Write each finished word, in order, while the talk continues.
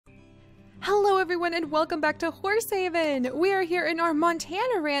Hello everyone and welcome back to Horse Haven. We are here in our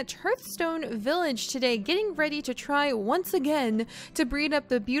Montana ranch Hearthstone village today, getting ready to try once again to breed up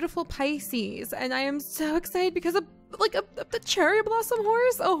the beautiful Pisces. And I am so excited because of the cherry blossom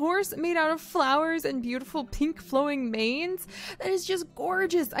horse, a horse made out of flowers and beautiful pink flowing manes. That is just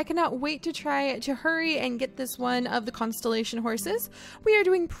gorgeous. I cannot wait to try to hurry and get this one of the constellation horses. We are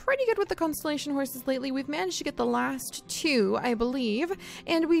doing pretty good with the constellation horses lately. We've managed to get the last two, I believe,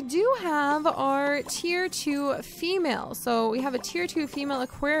 and we do have our tier 2 female. So we have a tier 2 female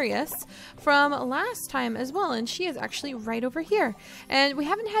Aquarius from last time as well, and she is actually right over here. And we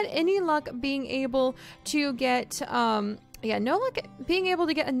haven't had any luck being able to get no luck being able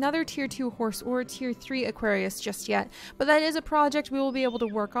to get another tier 2 horse or tier 3 Aquarius just yet, but that is a project we will be able to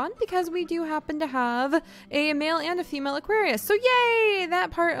work on because we do happen to have a male and a female Aquarius. So yay!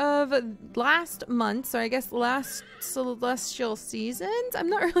 That part of last month, or I guess last celestial seasons, I'm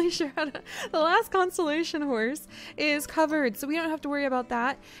not really sure how to, the last constellation horse is covered, so we don't have to worry about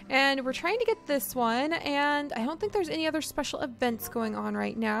that. And we're trying to get this one, and I don't think there's any other special events going on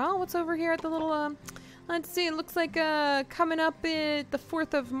right now. What's over here at the little let's see, it looks like coming up at the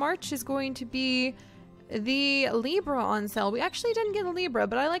 4th of March is going to be the Libra on sale. We actually didn't get a Libra,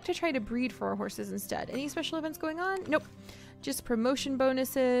 but I like to try to breed for our horses instead. Any special events going on? Nope. Just promotion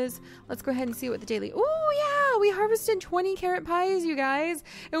bonuses. Let's go ahead and see what the daily... Oh, yeah! We harvested 20 carrot pies, you guys.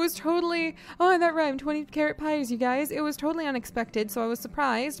 It was totally... Oh, that rhymed. 20 carrot pies, you guys. It was totally unexpected, so I was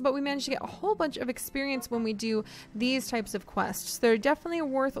surprised, but we managed to get a whole bunch of experience when we do these types of quests. They're definitely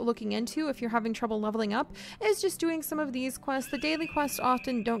worth looking into if you're having trouble leveling up. It's just doing some of these quests. The daily quests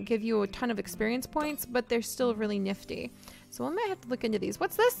often don't give you a ton of experience points, but they're still really nifty. So I might have to look into these.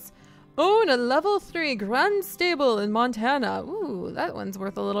 What's this? Own a level 3 grand stable in Montana. Ooh, that one's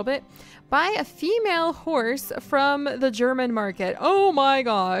worth a little bit. Buy a female horse from the German market. Oh my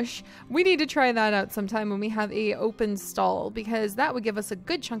gosh. We need to try that out sometime when we have a open stall, because that would give us a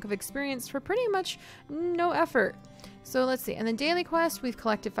good chunk of experience for pretty much no effort. So let's see, and then daily quest, we've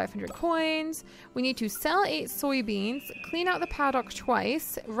collected 500 coins. We need to sell 8 soybeans, clean out the paddock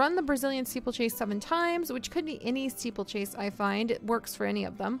twice, run the Brazilian steeplechase 7 times, which could be any steeplechase I find. It works for any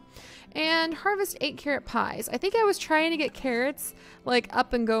of them. And harvest 8 carrot pies. I think I was trying to get carrots like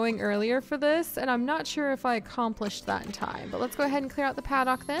up and going earlier for this, and I'm not sure if I accomplished that in time. But let's go ahead and clear out the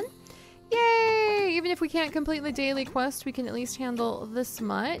paddock then. Yay! Even if we can't complete the daily quest, we can at least handle this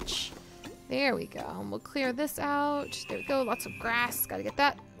much. There we go. And we'll clear this out. There we go. Lots of grass. Gotta get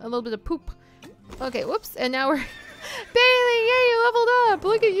that. A little bit of poop. Okay, whoops. And now we're... Bailey, yay, you leveled up.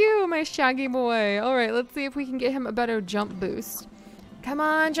 Look at you, my shaggy boy. All right, let's see if we can get him a better jump boost. Come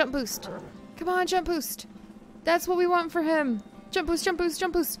on, jump boost. Come on, jump boost. That's what we want for him. Jump boost, jump boost,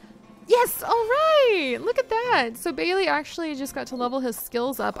 jump boost. Yes, all right. Look at that. So Bailey actually just got to level his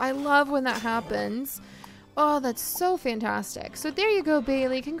skills up. I love when that happens. Oh, that's so fantastic. So there you go,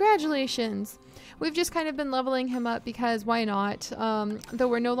 Bailey. Congratulations. We've just kind of been leveling him up because why not? Though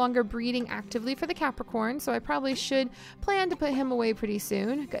we're no longer breeding actively for the Capricorn, so I probably should plan to put him away pretty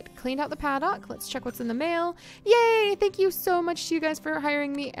soon. Good. Cleaned out the paddock. Let's check what's in the mail. Yay! Thank you so much to you guys for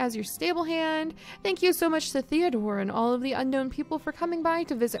hiring me as your stable hand. Thank you so much to Theodore and all of the unknown people for coming by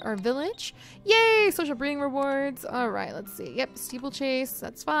to visit our village. Yay! Social breeding rewards. All right, let's see. Yep, steeplechase.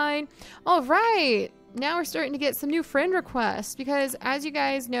 That's fine. All right. Now we're starting to get some new friend requests because, as you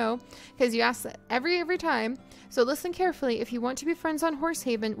guys know, because you ask that every time, so listen carefully. If you want to be friends on Horse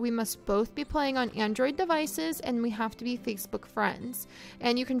Haven, we must both be playing on Android devices and we have to be Facebook friends.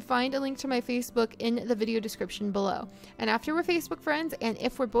 And you can find a link to my Facebook in the video description below. And after we're Facebook friends, and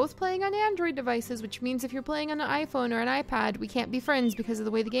if we're both playing on Android devices, which means if you're playing on an iPhone or an iPad, we can't be friends because of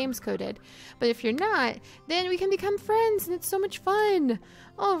the way the game's coded. But if you're not, then we can become friends and it's so much fun.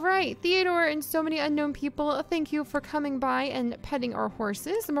 All right, Theodore and so many unknown people, thank you for coming by and petting our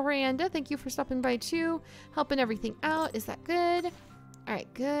horses. Miranda, thank you for stopping by too, helping everything out. Is that good? All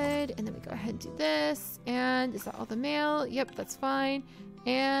right, good. And then we go ahead and do this. And is that all the mail? Yep, that's fine.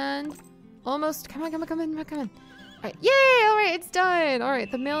 And almost, come on, come on, come on, come on. All right, yay! All right, it's done. All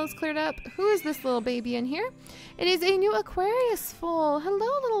right, the mail is cleared up. Who is this little baby in here? It is a new Aquarius foal.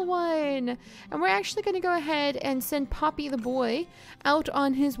 Hello, little one. And we're actually going to go ahead and send Poppy the boy out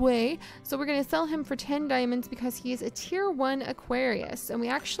on his way. So we're going to sell him for 10 diamonds because he is a tier 1 Aquarius. And we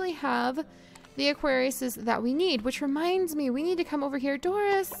actually have the Aquariuses that we need, which reminds me, we need to come over here.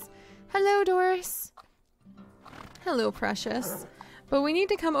 Doris. Hello, Doris. Hello, precious. But we need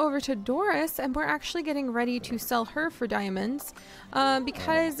to come over to Doris, and we're actually getting ready to sell her for diamonds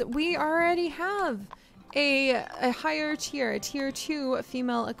because we already have a higher tier, a tier 2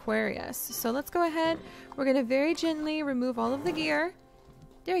 female Aquarius. So let's go ahead. We're going to very gently remove all of the gear.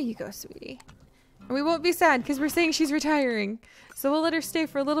 There you go, sweetie. And we won't be sad because we're saying she's retiring. So we'll let her stay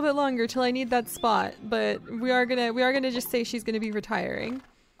for a little bit longer till I need that spot. But we are gonna just say she's gonna be retiring.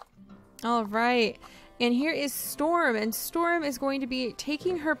 All right. And here is Storm, and Storm is going to be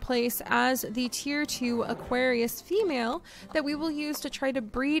taking her place as the tier 2 Aquarius female that we will use to try to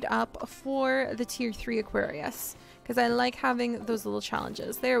breed up for the tier 3 Aquarius. Because I like having those little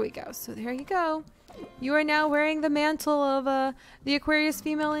challenges. There we go. So there you go. You are now wearing the mantle of the Aquarius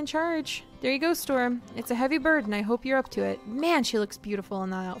female in charge. There you go, Storm. It's a heavy burden. I hope you're up to it. Man, she looks beautiful in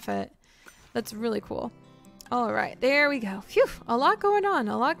that outfit. That's really cool. All right, there we go. Phew, a lot going on,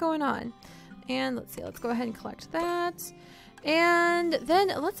 a lot going on. And let's see, let's go ahead and collect that. And then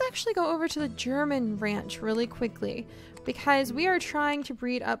let's actually go over to the German ranch really quickly because we are trying to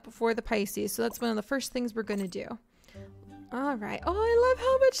breed up for the Pisces. So that's one of the first things we're going to do. All right. Oh, I love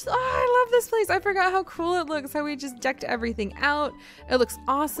how much. Oh, I love this place. I forgot how cool it looks, how we just decked everything out. It looks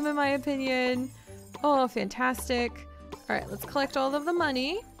awesome in my opinion. Oh, fantastic. All right, let's collect all of the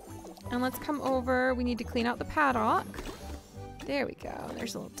money. And let's come over. We need to clean out the paddock. There we go.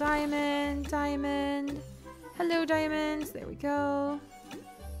 There's a little diamond. Diamond. Hello, diamonds. There we go.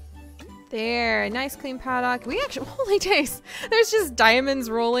 There. Nice clean paddock. We actually... Holy days. There's just diamonds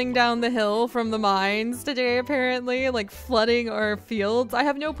rolling down the hill from the mines today, apparently. Like, flooding our fields. I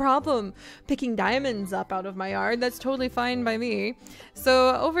have no problem picking diamonds up out of my yard. That's totally fine by me.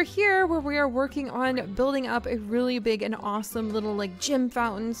 So, over here, where we are working on building up a really big and awesome little, like, gym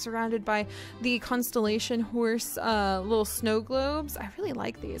fountain surrounded by the constellation horse little snow globes. I really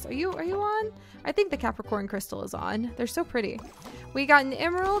like these. Are you on? I think the Capricorn crystal is on. They're so pretty. We got an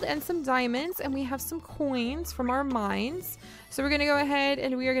emerald and some diamonds, and we have some coins from our mines. So we're going to go ahead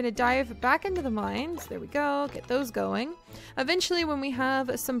and we are going to dive back into the mines. There we go. Get those going. Eventually, when we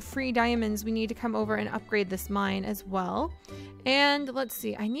have some free diamonds, we need to come over and upgrade this mine as well. And let's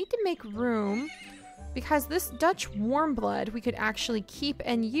see. I need to make room because this Dutch warm blood we could actually keep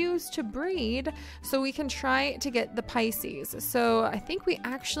and use to breed so we can try to get the Pisces. So I think we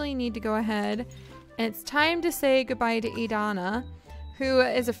actually need to go ahead and it's time to say goodbye to Idana, who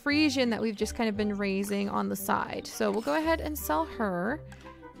is a Frisian that we've just kind of been raising on the side. So we'll go ahead and sell her.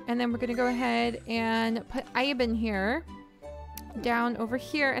 And then we're going to go ahead and put Ivan here down over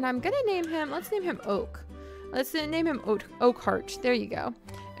here. And I'm going to name him, let's name him Oak. Let's name him Oakheart. There you go.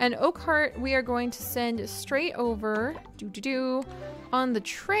 And Oakheart we are going to send straight over on the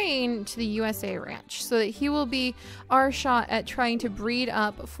train to the USA ranch so that he will be our shot at trying to breed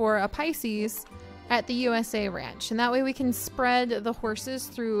up for a Pisces at the USA ranch. And that way we can spread the horses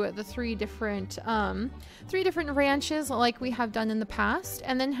through the three different ranches like we have done in the past,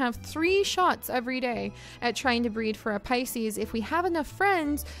 and then have 3 shots every day at trying to breed for a Pisces if we have enough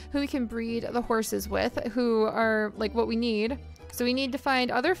friends who we can breed the horses with, who are like what we need. So we need to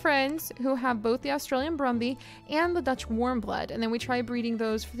find other friends who have both the Australian Brumby and the Dutch warm blood, and then we try breeding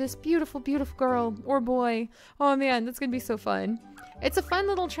those for this beautiful, beautiful girl or boy. Oh man, that's gonna be so fun. It's a fun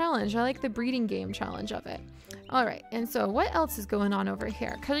little challenge. I like the breeding game challenge of it. All right, and so what else is going on over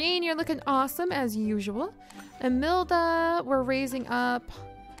here? Karine, you're looking awesome as usual. Emilda, we're raising up.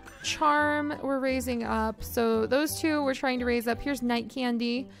 Charm, we're raising up. So those two we're trying to raise up. Here's Night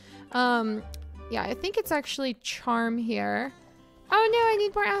Candy. Yeah, I think it's actually Charm here. Oh no, I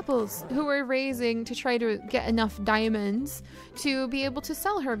need more apples, who we're raising to try to get enough diamonds to be able to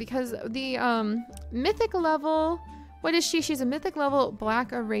sell her, because the mythic level, what is she? She's a mythic level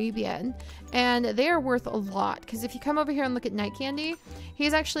Black Arabian, and they are worth a lot, because if you come over here and look at Night Candy,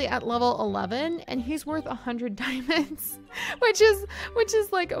 he's actually at level 11 and he's worth 100 diamonds, which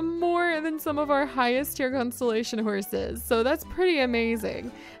is like more than some of our highest tier constellation horses. So that's pretty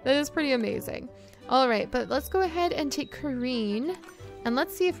amazing. That is pretty amazing. All right, but let's go ahead and take Karine, and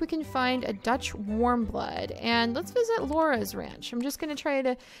let's see if we can find a Dutch warm blood, and let's visit Laura's ranch. I'm just going to try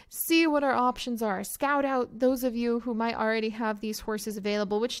to see what our options are. Scout out those of you who might already have these horses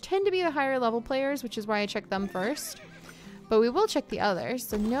available, which tend to be the higher level players, which is why I check them first. But we will check the others.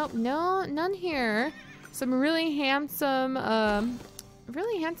 So nope, no, none here. Some really handsome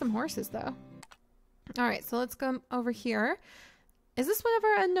horses though. All right, so let's go over here. Is this one of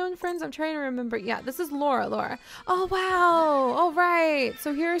our unknown friends? I'm trying to remember. Yeah, this is Laura. Oh, wow. All right.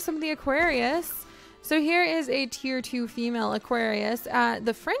 So here are some of the Aquarius. So here is a tier 2 female Aquarius at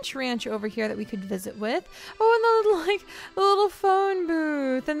the French ranch over here that we could visit with. Oh, and the little phone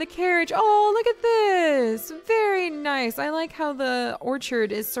booth and the carriage. Oh, look at this. Very nice. I like how the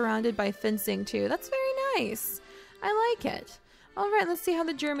orchard is surrounded by fencing too. That's very nice. I like it. All right, let's see how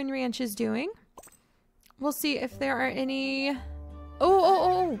the German ranch is doing. We'll see if there are any...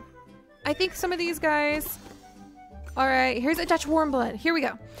 Oh. I think some of these guys All right, here's a Dutch warmblood. Here we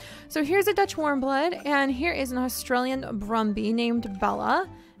go. So here's a Dutch warmblood, and here is an Australian Brumby named Bella.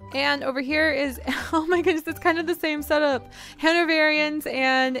 And over here is, oh my goodness, it's kind of the same setup. Hanoverians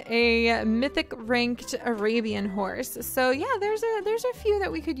and a mythic ranked Arabian horse. So yeah, there's a few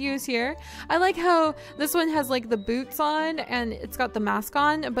that we could use here. I like how this one has like the boots on and it's got the mask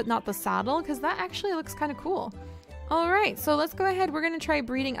on, but not the saddle, because that actually looks kind of cool. All right, so let's go ahead. We're going to try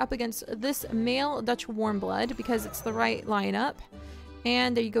breeding up against this male Dutch warmblood because it's the right lineup.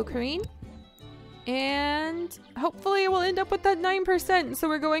 And there you go, Karine. And hopefully we'll end up with that 9%. So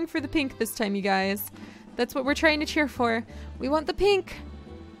we're going for the pink this time, you guys. That's what we're trying to cheer for. We want the pink.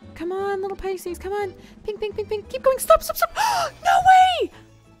 Come on, little Pisces. Come on. Pink, pink, pink, pink. Keep going. Stop, stop, stop. No way!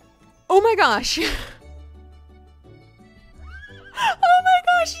 Oh my gosh. Oh my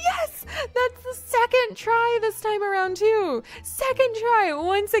gosh, yes! That's the second try this time around too. Second try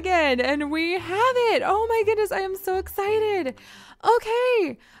once again, and we have it. Oh my goodness, I am so excited.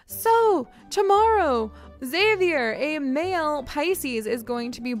 Okay, so tomorrow, Xavier, a male Pisces, is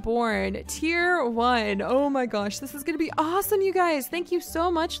going to be born. Tier 1. Oh my gosh, this is going to be awesome, you guys. Thank you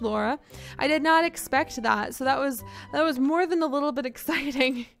so much, Laura. I did not expect that, so that was more than a little bit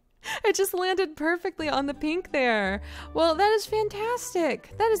exciting. It just landed perfectly on the pink there. Well, that is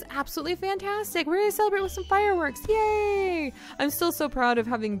fantastic. That is absolutely fantastic. We're going to celebrate with some fireworks. Yay! I'm still so proud of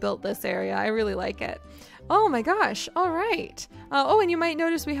having built this area. I really like it. Oh my gosh. All right. Oh, and you might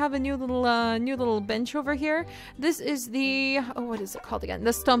notice we have a new little bench over here. This is the, oh, what is it called again?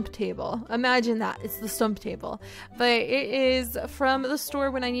 The stump table. Imagine that. It's the stump table. But it is from the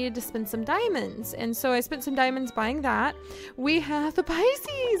store when I needed to spend some diamonds. And so I spent some diamonds buying that. We have the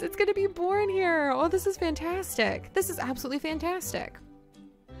Pisces. It's going to be born here. Oh, this is fantastic. This is absolutely fantastic.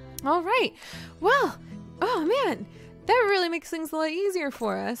 All right. Well, oh man. That really makes things a lot easier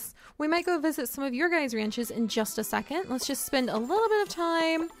for us. We might go visit some of your guys' ranches in just a second. Let's just spend a little bit of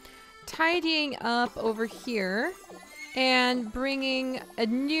time tidying up over here and bringing a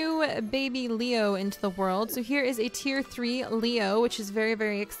new baby Leo into the world. So here is a tier 3 Leo, which is very,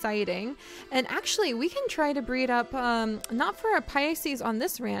 very exciting. And actually, we can try to breed up, not for a Pisces on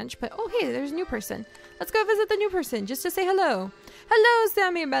this ranch, but oh, hey, there's a new person. Let's go visit the new person just to say hello. Hello,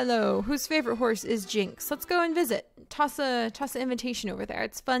 Sammy Mello, whose favorite horse is Jinx. Let's go and visit. Toss an invitation over there.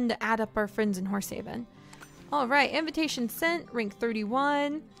 It's fun to add up our friends in Horsehaven. All right, invitation sent, rank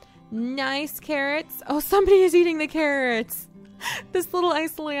 31. Nice carrots. Oh, somebody is eating the carrots. This little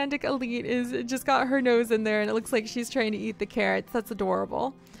Icelandic elite is just got her nose in there and it looks like she's trying to eat the carrots. That's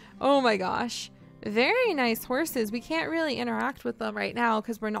adorable. Oh my gosh. Very nice horses. We can't really interact with them right now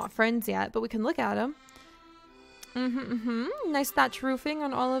because we're not friends yet, but we can look at them. Nice thatch roofing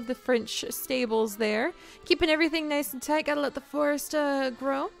on all of the French stables there. Keeping everything nice and tight. Gotta let the forest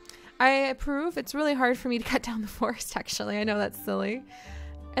grow. I approve. It's really hard for me to cut down the forest, actually. I know that's silly.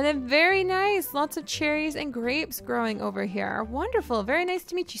 And then very nice. Lots of cherries and grapes growing over here. Wonderful. Very nice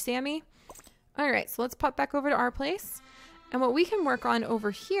to meet you, Sammy. All right, so let's pop back over to our place. And what we can work on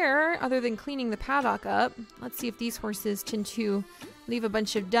over here, other than cleaning the paddock up, let's see if these horses tend to leave a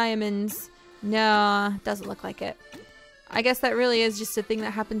bunch of diamonds. Nah, doesn't look like it. I guess that really is just a thing that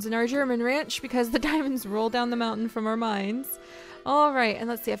happens in our German ranch because the diamonds roll down the mountain from our mines. All right, and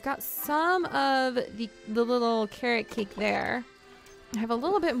let's see. I've got some of the little carrot cake there. I have a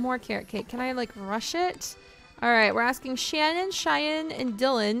little bit more carrot cake. Can I, like, rush it? All right, we're asking Shannon, Cheyenne, and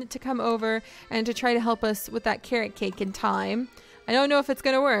Dylan to come over and to try to help us with that carrot cake in time. I don't know if it's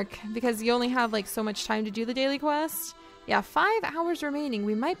going to work because you only have, like, so much time to do the daily quest. Yeah, 5 hours remaining.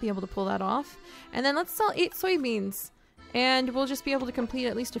 We might be able to pull that off. And then let's sell 8 soybeans. And we'll just be able to complete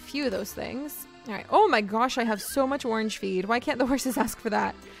at least a few of those things. All right. Oh my gosh, I have so much orange feed. Why can't the horses ask for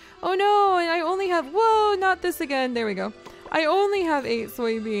that? Oh no, and I only have, whoa, not this again. There we go. I only have 8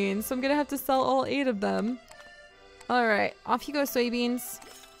 soybeans, so I'm going to have to sell all 8 of them. All right, off you go, soybeans.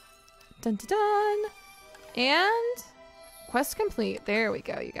 Dun dun dun. And quest complete. There we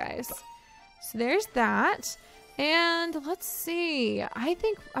go, you guys. So there's that. And let's see. I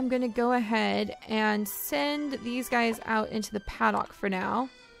think I'm going to go ahead and send these guys out into the paddock for now,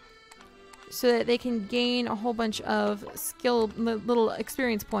 so that they can gain a whole bunch of little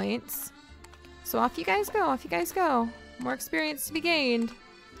experience points. So off you guys go. Off you guys go. More experience to be gained.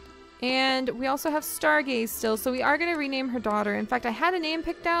 And we also have Stargaze still, so we are going to rename her daughter. In fact, I had a name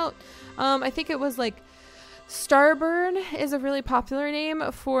picked out. I think it was like Starburn is a really popular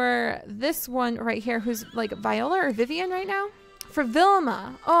name for this one right here, who's like Viola or Vivian right now. For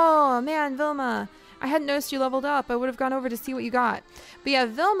Vilma. Oh man, Vilma. I hadn't noticed you leveled up. I would have gone over to see what you got. But yeah,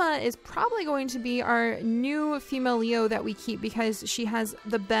 Vilma is probably going to be our new female Leo that we keep because she has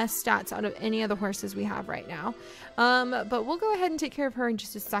the best stats out of any of the horses we have right now. But we'll go ahead and take care of her in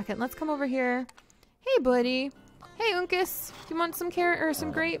just a second. Let's come over here. Hey, buddy. Hey, Uncas. Do you want some carrot or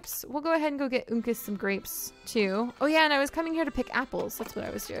some grapes? We'll go ahead and go get Uncas some grapes too. Oh yeah, and I was coming here to pick apples. That's what I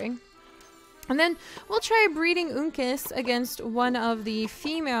was doing. And then we'll try breeding Uncas against one of the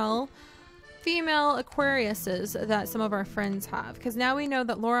female Aquariuses that some of our friends have. Because now we know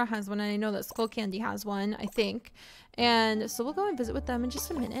that Laura has one, and I know that Skull Candy has one, I think. And so we'll go and visit with them in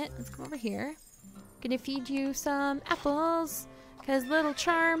just a minute. Let's come over here. Gonna feed you some apples. Because little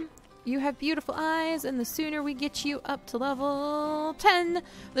charm, you have beautiful eyes, and the sooner we get you up to level 10,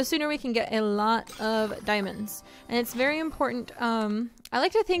 the sooner we can get a lot of diamonds. And it's very important. I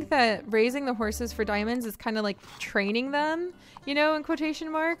like to think that raising the horses for diamonds is kind of like training them, you know, in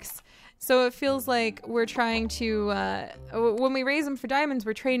quotation marks. So it feels like we're trying to, when we raise them for diamonds,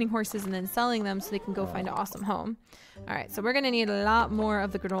 we're training horses and then selling them so they can go find an awesome home. All right, so we're going to need a lot more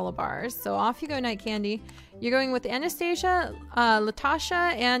of the granola bars. So off you go, Night Candy. You're going with Anastasia,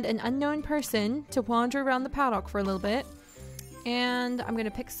 Latasha, and an unknown person to wander around the paddock for a little bit. And I'm going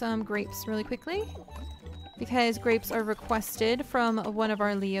to pick some grapes really quickly because grapes are requested from one of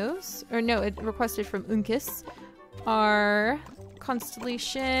our Leos. Or no, it requested from Uncas, our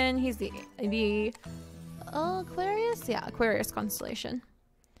constellation. He's the Aquarius? Yeah, Aquarius constellation.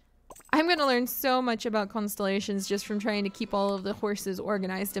 I'm going to learn so much about constellations just from trying to keep all of the horses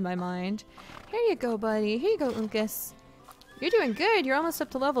organized in my mind. Here you go, buddy. Here you go, Uncas. You're doing good. You're almost up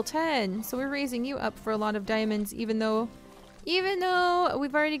to level 10. So we're raising you up for a lot of diamonds, even though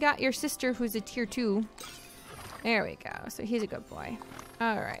we've already got your sister who's a tier 2. There we go. So he's a good boy.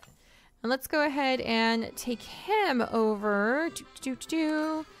 All right. And let's go ahead and take him over.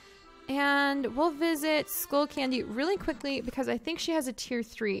 And we'll visit Skull Candy really quickly because I think she has a tier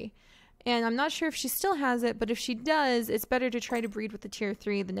 3. And I'm not sure if she still has it, but if she does, it's better to try to breed with the tier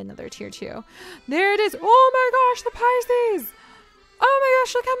 3 than another tier 2. There it is. Oh my gosh, the Pisces. Oh my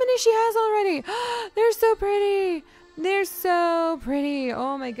gosh, look how many she has already. They're so pretty. They're so pretty.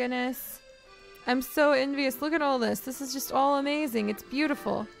 Oh my goodness. I'm so envious. Look at all this. This is just all amazing. It's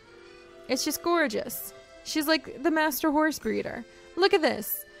beautiful. It's just gorgeous. She's like the master horse breeder. Look at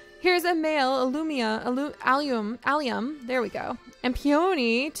this. Here's a male, Allium, there we go. And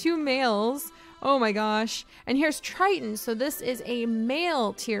Peony, 2 males. Oh my gosh. And here's Triton, so this is a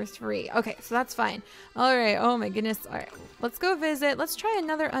male tier 3. Okay, so that's fine. All right, oh my goodness. All right, let's go visit. Let's try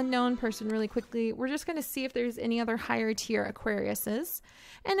another unknown person really quickly. We're just gonna see if there's any other higher tier Aquariuses.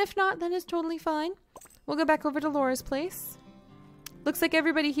 And if not, then it's totally fine. We'll go back over to Laura's place. Looks like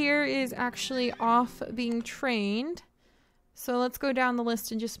everybody here is actually off being trained. So let's go down the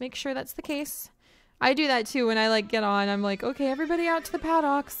list and just make sure that's the case. I do that too when I like get on. I'm like, okay, everybody out to the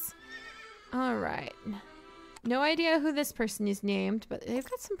paddocks. All right. No idea who this person is named, but they've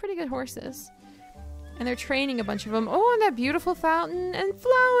got some pretty good horses. And they're training a bunch of them. Oh, and that beautiful fountain and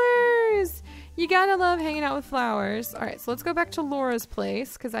flowers. You gotta love hanging out with flowers. All right, so let's go back to Laura's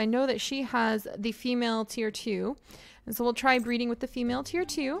place because I know that she has the female tier 2. And so we'll try breeding with the female tier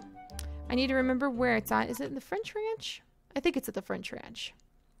 2. I need to remember where it's at. Is it in the French Ranch? I think it's at the French Ranch.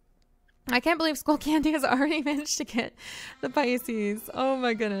 I can't believe Skull Candy has already managed to get the Pisces. Oh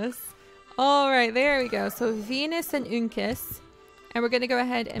my goodness. All right, there we go. So Venus and Uncas. And we're going to go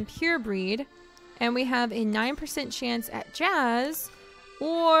ahead and pure breed. And we have a 9% chance at Jazz.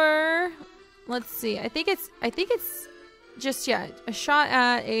 Or, let's see. I think it's just, yeah, a shot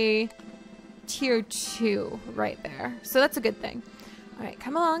at a tier 2 right there. So that's a good thing. All right,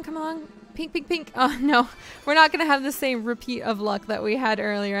 come along, come along. Pink, pink, pink. Oh, no. We're not going to have the same repeat of luck that we had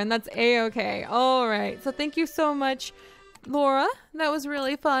earlier, and that's A-okay. All right. So thank you so much, Laura. That was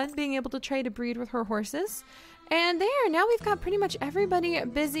really fun, being able to try to breed with her horses. And there, now we've got pretty much everybody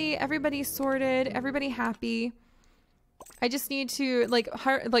busy, everybody sorted, everybody happy. I just need to,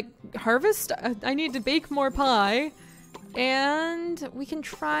 harvest. I need to bake more pie. And we can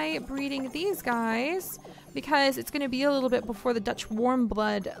try breeding these guys because it's going to be a little bit before the Dutch warm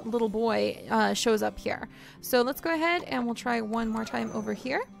blood little boy shows up here. So let's go ahead and we'll try one more time over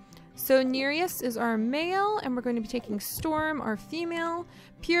here. So Nereus is our male, and we're going to be taking Storm, our female.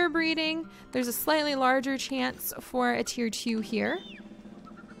 Pure breeding. There's a slightly larger chance for a tier 2 here.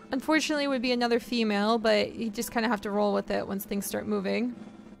 Unfortunately, it would be another female, but you just kind of have to roll with it once things start moving.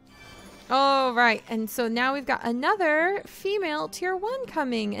 Oh, right. And so now we've got another female tier 1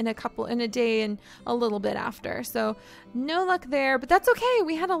 coming in a day and a little bit after. So no luck there, but that's okay.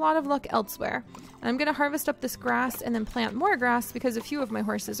 We had a lot of luck elsewhere. And I'm going to harvest up this grass and then plant more grass because a few of my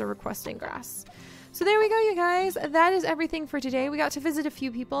horses are requesting grass. So there we go, you guys. That is everything for today. We got to visit a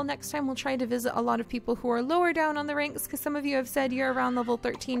few people. Next time we'll try to visit a lot of people who are lower down on the ranks, because some of you have said you're around level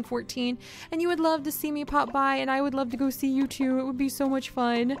 13, 14, and you would love to see me pop by, and I would love to go see you too. It would be so much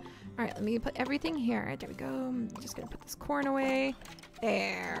fun. All right, let me put everything here. There we go. I'm just gonna put this corn away.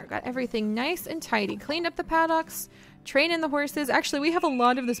 There, got everything nice and tidy. Cleaned up the paddocks, training the horses. Actually, we have a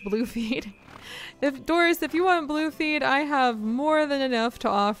lot of this blue feed. Doris, if you want blue feed, I have more than enough to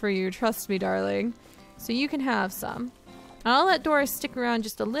offer you. Trust me, darling. So you can have some. I'll let Doris stick around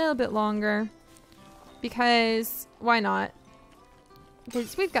just a little bit longer, because why not?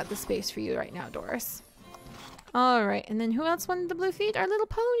 Because we've got the space for you right now, Doris. All right, and then who else wanted the blue feed? Our little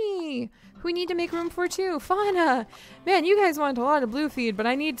pony, who we need to make room for too. Fauna. Man, you guys want a lot of blue feed, but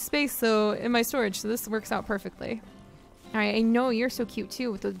I need space so in my storage, so this works out perfectly. All right, I know you're so cute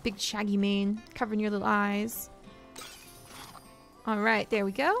too with those big shaggy mane covering your little eyes. All right, there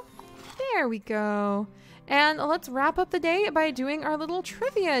we go. There we go. And let's wrap up the day by doing our little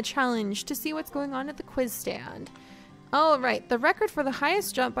trivia challenge to see what's going on at the quiz stand. All right, the record for the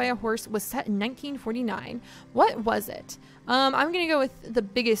highest jump by a horse was set in 1949. What was it? I'm gonna go with the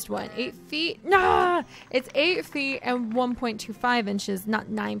biggest one, 8 feet. Nah, it's 8 feet and 1.25 inches, not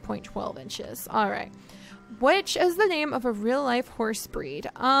 9.12 inches. All right, which is the name of a real life horse breed?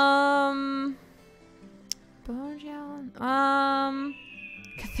 Cthulhu.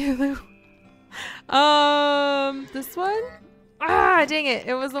 This one? Ah, dang it.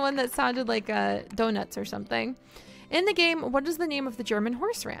 It was the one that sounded like donuts or something. In the game, what is the name of the German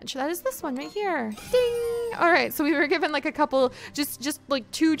horse ranch? That is this one right here. Ding! All right, so we were given like a couple, just like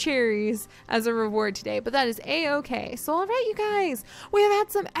 2 cherries as a reward today, but that is a-okay. So all right, you guys, we have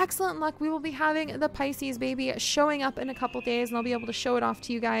had some excellent luck. We will be having the Pisces baby showing up in a couple days, and I'll be able to show it off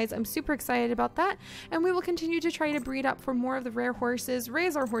to you guys. I'm super excited about that, and we will continue to try to breed up for more of the rare horses,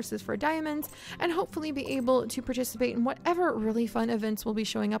 raise our horses for diamonds, and hopefully be able to participate in whatever really fun events will be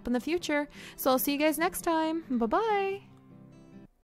showing up in the future. So I'll see you guys next time. Bye-bye.